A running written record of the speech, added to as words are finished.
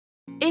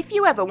If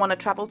you ever want to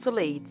travel to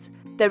Leeds,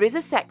 there is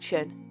a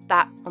section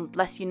that,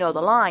 unless you know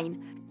the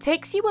line,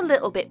 takes you a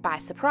little bit by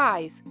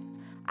surprise.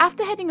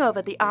 After heading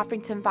over the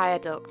Arthrington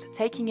Viaduct,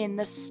 taking in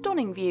the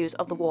stunning views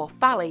of the Wharfe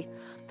Valley,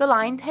 the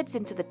line heads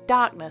into the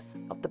darkness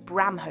of the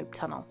Bramhope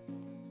Tunnel.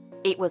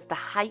 It was the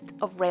height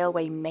of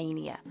railway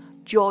mania.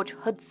 George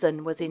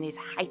Hudson was in his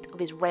height of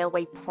his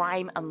railway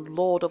prime and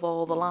lord of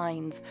all the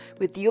lines,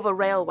 with the other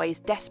railways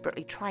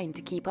desperately trying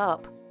to keep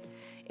up.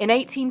 In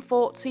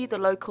 1840, the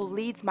local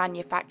Leeds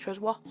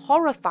manufacturers were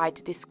horrified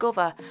to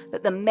discover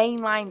that the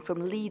main line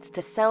from Leeds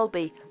to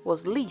Selby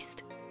was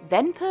leased,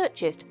 then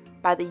purchased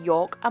by the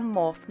York and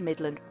Morpeth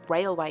Midland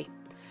Railway.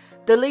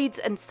 The Leeds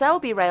and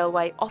Selby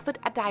Railway offered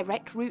a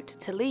direct route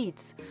to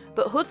Leeds,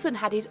 but Hudson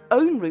had his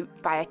own route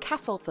via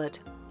Castleford.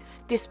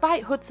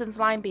 Despite Hudson's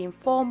line being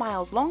 4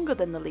 miles longer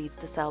than the Leeds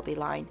to Selby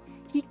line,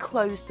 he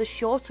closed the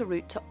shorter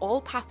route to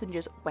all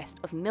passengers west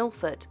of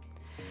Milford,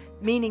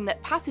 meaning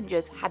that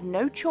passengers had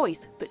no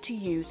choice but to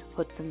use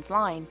Hudson's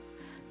line.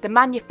 The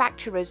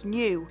manufacturers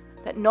knew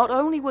that not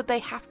only would they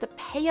have to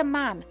pay a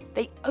man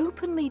they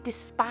openly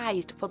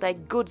despised for their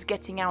goods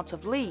getting out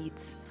of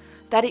Leeds,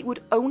 that it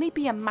would only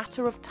be a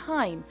matter of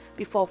time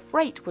before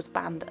freight was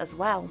banned as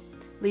well,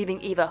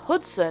 leaving either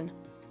Hudson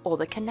or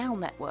the canal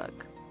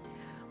network.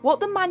 What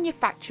the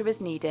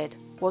manufacturers needed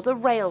was a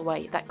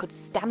railway that could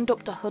stand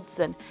up to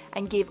Hudson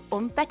and give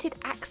unfettered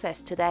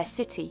access to their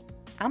city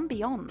and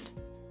beyond.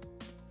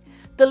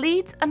 The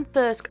Leeds and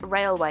Thirsk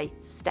Railway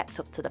stepped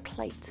up to the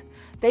plate.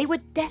 They were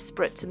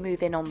desperate to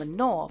move in on the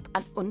north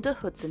and under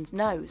Hudson's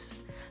nose.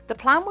 The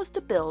plan was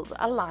to build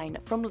a line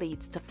from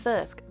Leeds to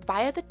Thirsk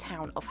via the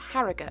town of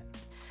Harrogate.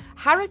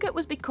 Harrogate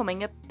was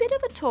becoming a bit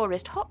of a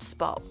tourist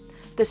hotspot.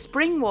 The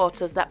spring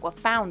waters that were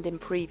found in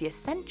previous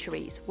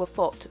centuries were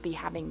thought to be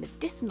having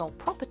medicinal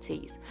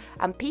properties,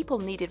 and people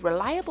needed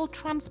reliable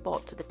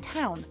transport to the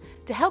town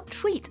to help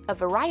treat a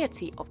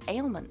variety of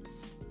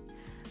ailments.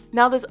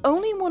 Now, there's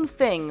only one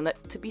thing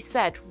that to be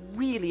said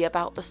really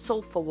about the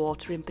sulphur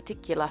water in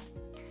particular.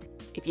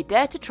 If you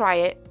dare to try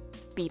it,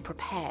 be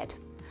prepared.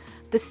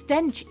 The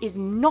stench is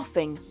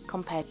nothing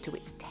compared to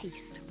its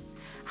taste.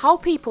 How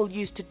people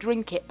used to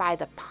drink it by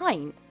the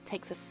pint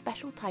takes a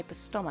special type of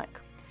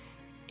stomach.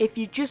 If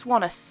you just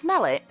want to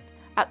smell it,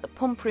 at the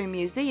Pump Room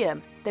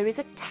Museum there is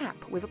a tap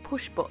with a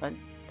push button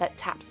that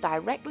taps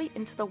directly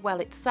into the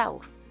well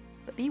itself.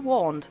 But be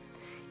warned,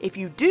 if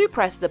you do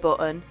press the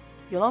button,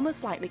 you'll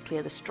almost likely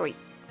clear the street.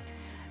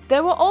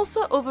 There were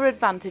also other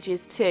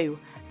advantages too.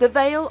 The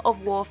Vale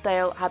of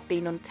Wharfedale had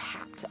been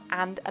untapped,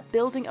 and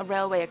building a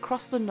railway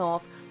across the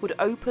north would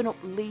open up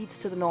Leeds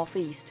to the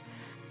northeast.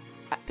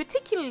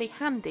 Particularly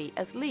handy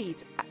as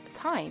Leeds, at the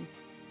time,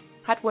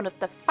 had one of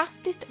the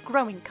fastest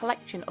growing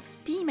collection of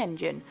steam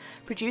engine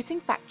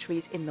producing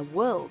factories in the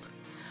world.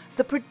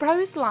 The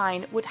proposed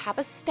line would have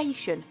a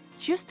station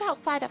just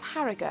outside of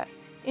Harrogate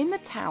in the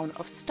town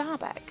of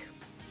Starbeck.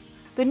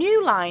 The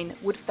new line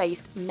would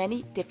face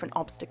many different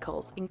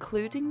obstacles,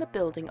 including the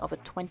building of a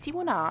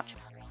 21-arch,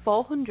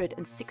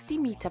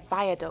 460-metre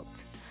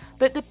viaduct,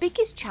 but the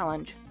biggest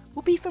challenge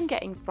would be from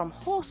getting from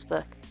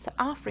Horsforth to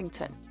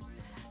Arthrington.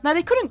 Now,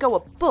 they couldn't go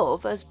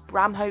above as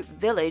Bramhope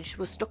village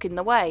was stuck in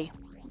the way.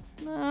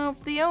 No,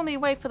 the only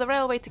way for the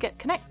railway to get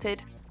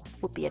connected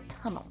would be a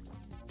tunnel.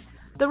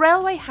 The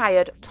railway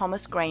hired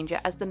Thomas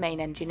Granger as the main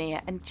engineer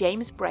and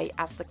James Bray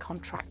as the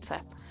contractor.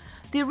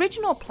 The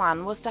original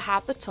plan was to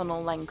have the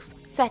tunnel length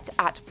set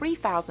at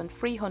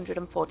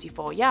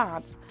 3,344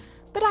 yards,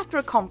 but after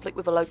a conflict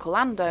with a local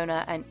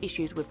landowner and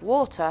issues with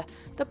water,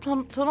 the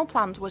tunnel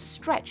plans were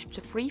stretched to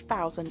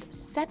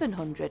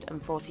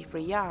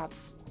 3,743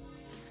 yards.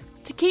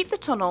 To keep the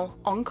tunnel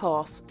on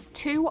course,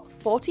 2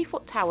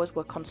 40-foot towers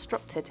were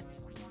constructed.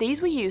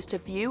 These were used to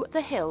view the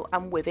hill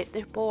and with it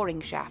the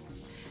boring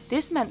shafts.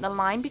 This meant the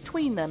line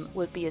between them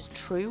would be as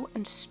true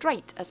and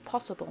straight as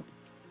possible.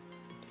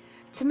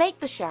 To make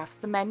the shafts,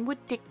 the men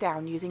would dig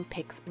down using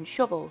picks and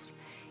shovels.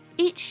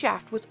 Each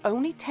shaft was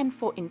only 10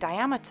 foot in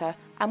diameter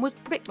and was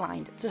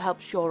brick-lined to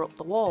help shore up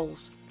the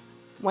walls.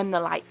 When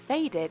the light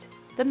faded,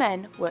 the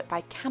men worked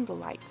by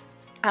candlelight.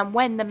 And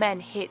when the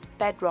men hit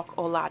bedrock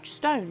or large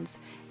stones,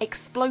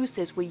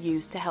 explosives were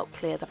used to help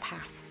clear the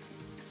path.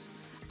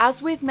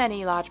 As with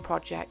many large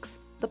projects,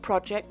 the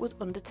project was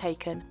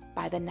undertaken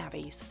by the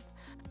navvies.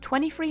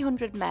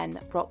 2,300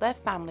 men brought their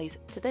families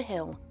to the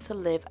hill to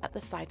live at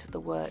the site of the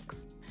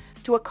works.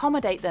 To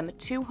accommodate them,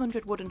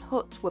 200 wooden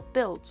huts were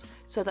built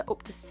so that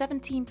up to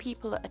 17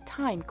 people at a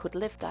time could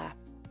live there.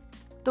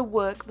 The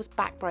work was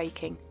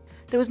backbreaking.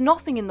 There was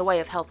nothing in the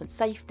way of health and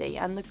safety,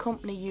 and the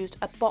company used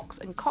a box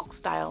and cock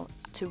style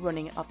to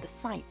running of the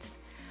site.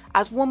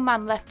 As one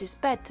man left his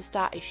bed to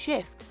start his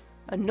shift,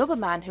 another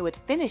man who had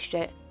finished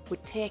it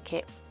would take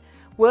it.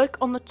 Work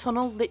on the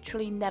tunnel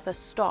literally never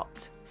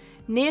stopped.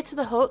 Near to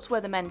the huts where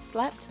the men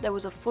slept, there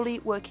was a fully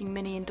working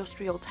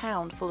mini-industrial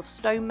town full of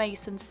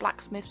stonemasons,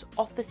 blacksmiths,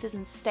 offices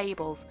and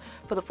stables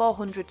for the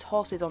 400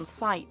 horses on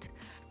site.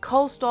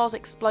 Coal stores,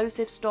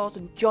 explosive stores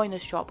and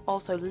joiner's shop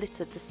also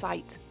littered the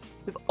site,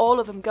 with all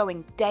of them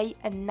going day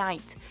and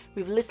night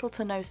with little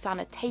to no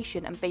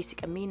sanitation and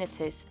basic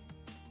amenities.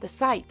 the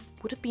sight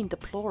would have been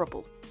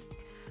deplorable.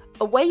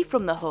 Away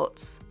from the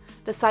huts,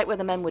 the site where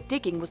the men were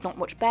digging was not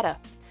much better.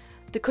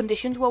 The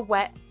conditions were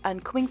wet,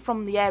 and coming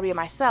from the area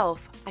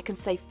myself, I can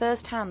say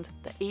firsthand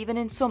that even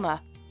in summer,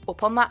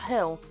 up on that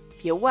hill,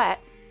 if you're wet,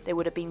 they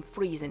would have been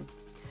freezing.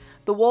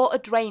 The water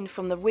drained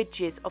from the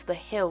ridges of the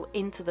hill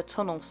into the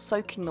tunnel,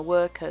 soaking the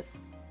workers,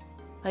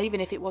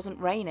 even if it wasn't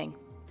raining.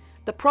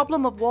 The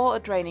problem of water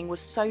draining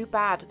was so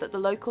bad that the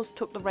locals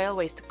took the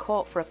railways to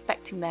court for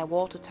affecting their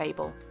water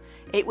table.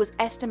 It was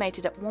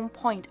estimated at one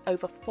point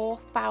over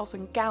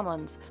 4,000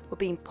 gallons were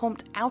being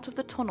pumped out of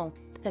the tunnel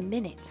per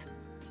minute.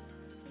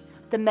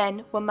 The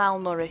men were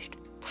malnourished,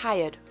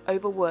 tired,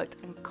 overworked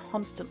and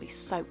constantly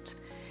soaked.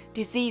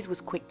 Disease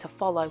was quick to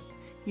follow.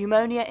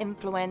 Pneumonia,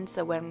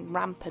 influenza went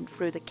rampant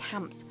through the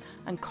camps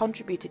and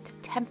contributed to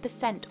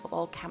 10% of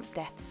all camp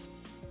deaths.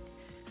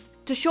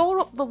 To shore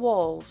up the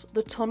walls,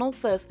 the tunnel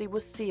firstly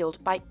was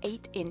sealed by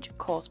 8-inch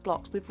coarse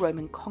blocks with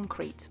Roman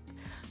concrete.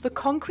 The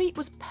concrete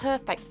was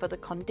perfect for the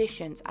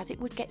conditions as it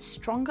would get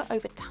stronger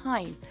over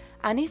time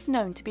and is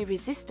known to be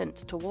resistant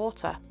to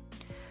water.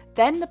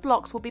 Then the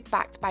blocks will be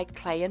backed by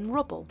clay and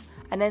rubble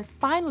and then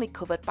finally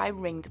covered by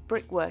ringed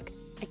brickwork,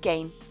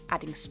 again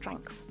adding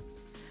strength.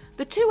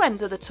 The two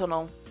ends of the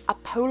tunnel are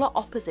polar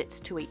opposites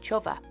to each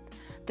other.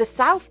 The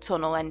south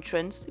tunnel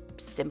entrance,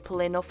 simple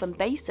enough and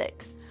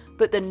basic,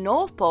 but the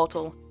north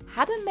portal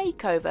had a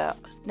makeover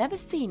never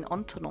seen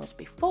on tunnels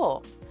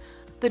before.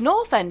 The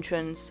north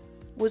entrance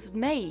was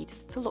made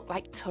to look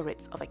like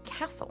turrets of a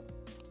castle.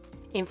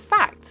 In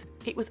fact,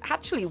 it was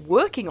actually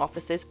working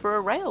offices for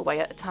a railway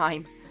at the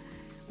time.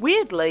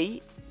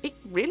 Weirdly, it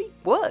really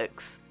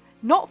works.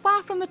 Not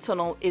far from the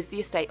tunnel is the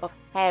estate of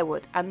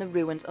Harewood and the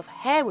ruins of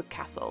Harewood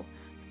Castle,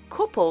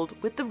 coupled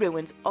with the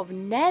ruins of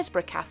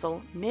Knaresborough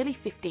Castle nearly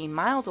 15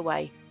 miles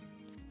away.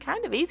 It's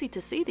kind of easy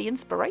to see the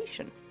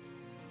inspiration.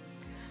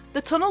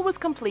 The tunnel was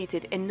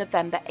completed in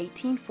November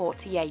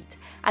 1848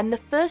 and the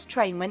first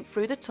train went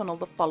through the tunnel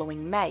the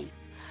following May.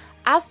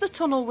 As the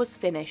tunnel was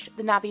finished,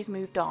 the navvies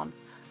moved on,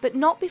 but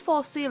not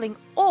before sealing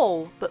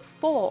all but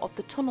 4 of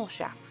the tunnel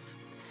shafts.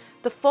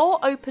 The 4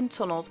 open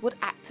tunnels would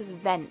act as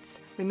vents,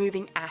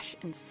 removing ash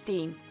and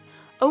steam.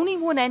 Only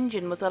one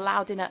engine was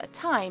allowed in at a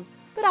time,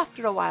 but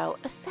after a while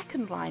a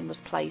second line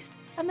was placed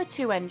and the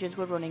 2 engines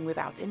were running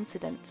without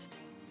incident.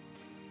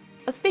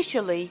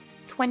 Officially,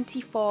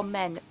 24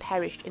 men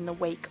perished in the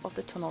wake of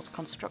the tunnel's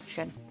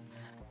construction.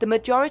 The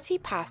majority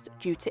passed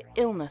due to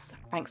illness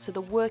thanks to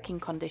the working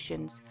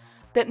conditions,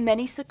 but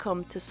many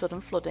succumbed to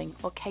sudden flooding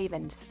or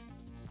cave-ins.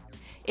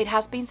 It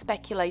has been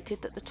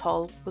speculated that the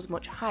toll was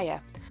much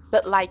higher,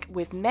 but like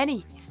with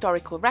many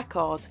historical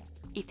records,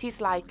 it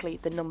is likely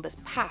the numbers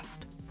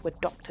passed were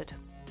doctored.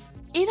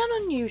 In an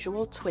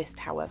unusual twist,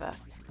 however,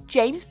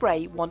 James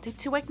Bray wanted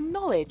to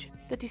acknowledge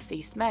the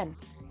deceased men.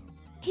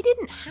 He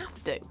didn't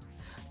have to,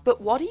 but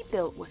what he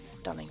built was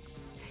stunning.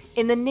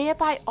 In the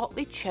nearby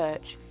Otley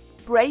Church,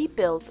 Bray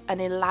built an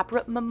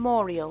elaborate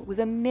memorial with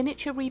a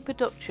miniature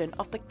reproduction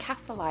of the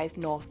castleized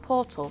north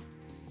portal.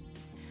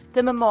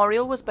 The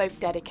memorial was both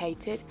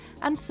dedicated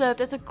and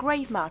served as a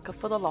grave marker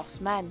for the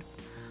lost men.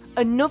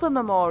 Another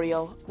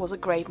memorial was a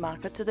grave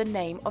marker to the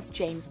name of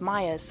James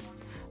Myers.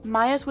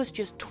 Myers was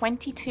just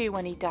 22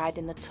 when he died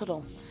in the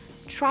tunnel.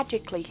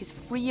 Tragically, his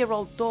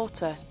 3-year-old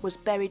daughter was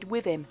buried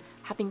with him,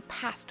 having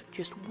passed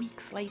just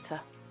weeks later.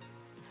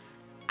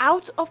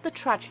 Out of the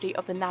tragedy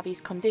of the navvy's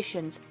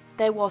conditions,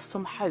 there was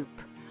some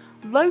hope.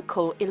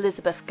 Local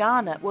Elizabeth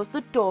Garner was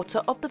the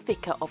daughter of the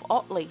vicar of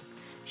Otley.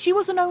 She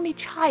was an only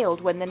child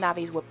when the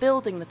navvies were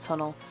building the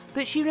tunnel,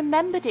 but she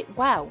remembered it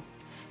well.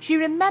 She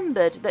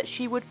remembered that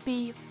she would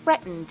be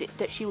threatened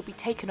that she would be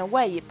taken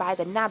away by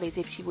the navvies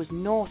if she was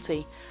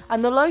naughty,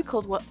 and the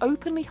locals were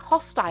openly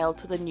hostile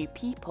to the new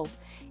people,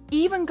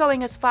 even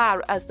going as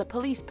far as the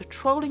police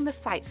patrolling the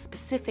site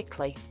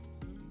specifically.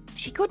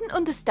 She couldn't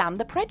understand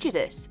the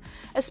prejudice,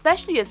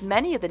 especially as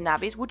many of the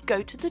navvies would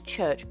go to the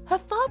church her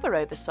father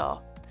oversaw.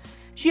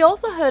 She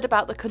also heard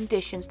about the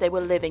conditions they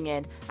were living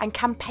in and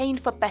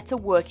campaigned for better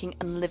working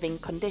and living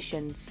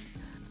conditions.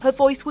 Her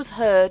voice was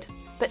heard,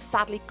 but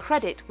sadly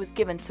credit was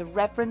given to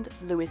Reverend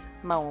Lewis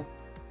Mole.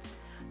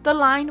 The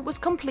line was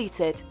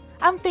completed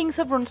and things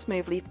have run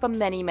smoothly for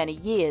many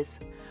years.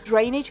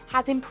 Drainage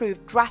has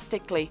improved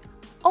drastically,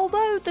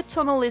 although the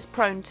tunnel is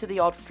prone to the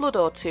odd flood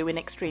or two in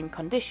extreme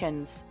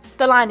conditions.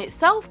 The line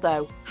itself,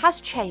 though,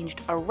 has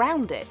changed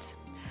around it.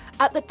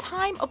 At the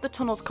time of the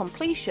tunnel's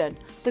completion,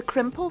 the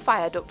Crimple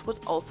Viaduct was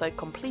also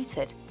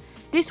completed.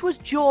 This was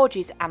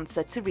George's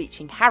answer to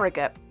reaching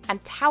Harrogate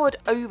and towered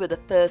over the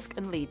Thirsk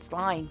and Leeds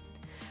line.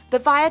 The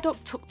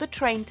viaduct took the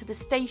train to the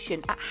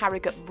station at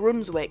Harrogate,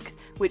 Brunswick,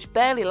 which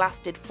barely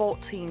lasted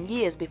 14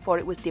 years before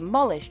it was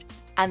demolished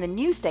and the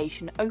new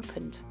station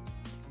opened.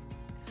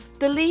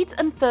 The Leeds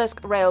and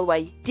Thirsk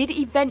Railway did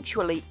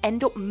eventually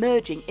end up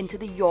merging into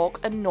the York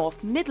and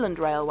North Midland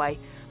Railway,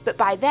 but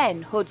by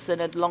then Hudson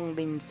had long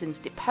been since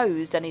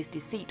deposed and his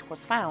deceit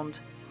was found.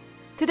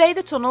 Today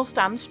the tunnel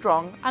stands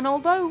strong, and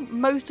although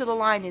most of the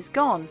line is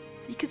gone,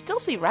 you can still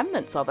see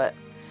remnants of it.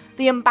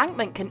 The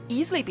embankment can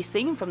easily be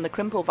seen from the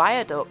Crimple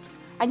Viaduct,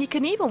 and you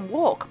can even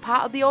walk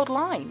part of the old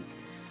line.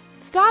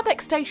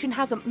 Starbeck Station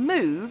hasn't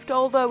moved,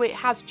 although it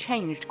has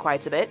changed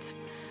quite a bit.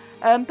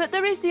 But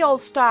there is the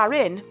old Star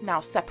Inn, now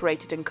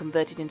separated and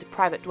converted into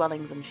private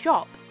dwellings and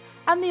shops,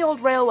 and the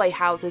old railway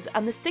houses,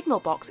 and the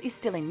signal box is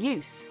still in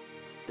use.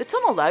 The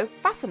tunnel, though,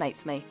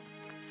 fascinates me.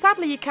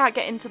 Sadly, you can't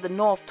get into the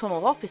North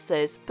Tunnel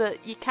offices,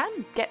 but you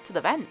can get to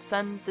the vents,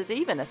 and there's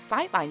even a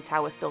sightline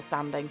tower still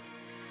standing.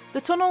 The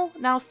tunnel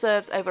now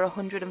serves over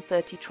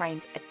 130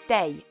 trains a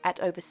day at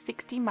over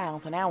 60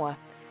 miles an hour.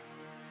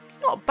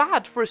 It's not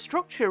bad for a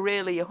structure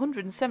really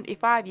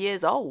 175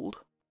 years old.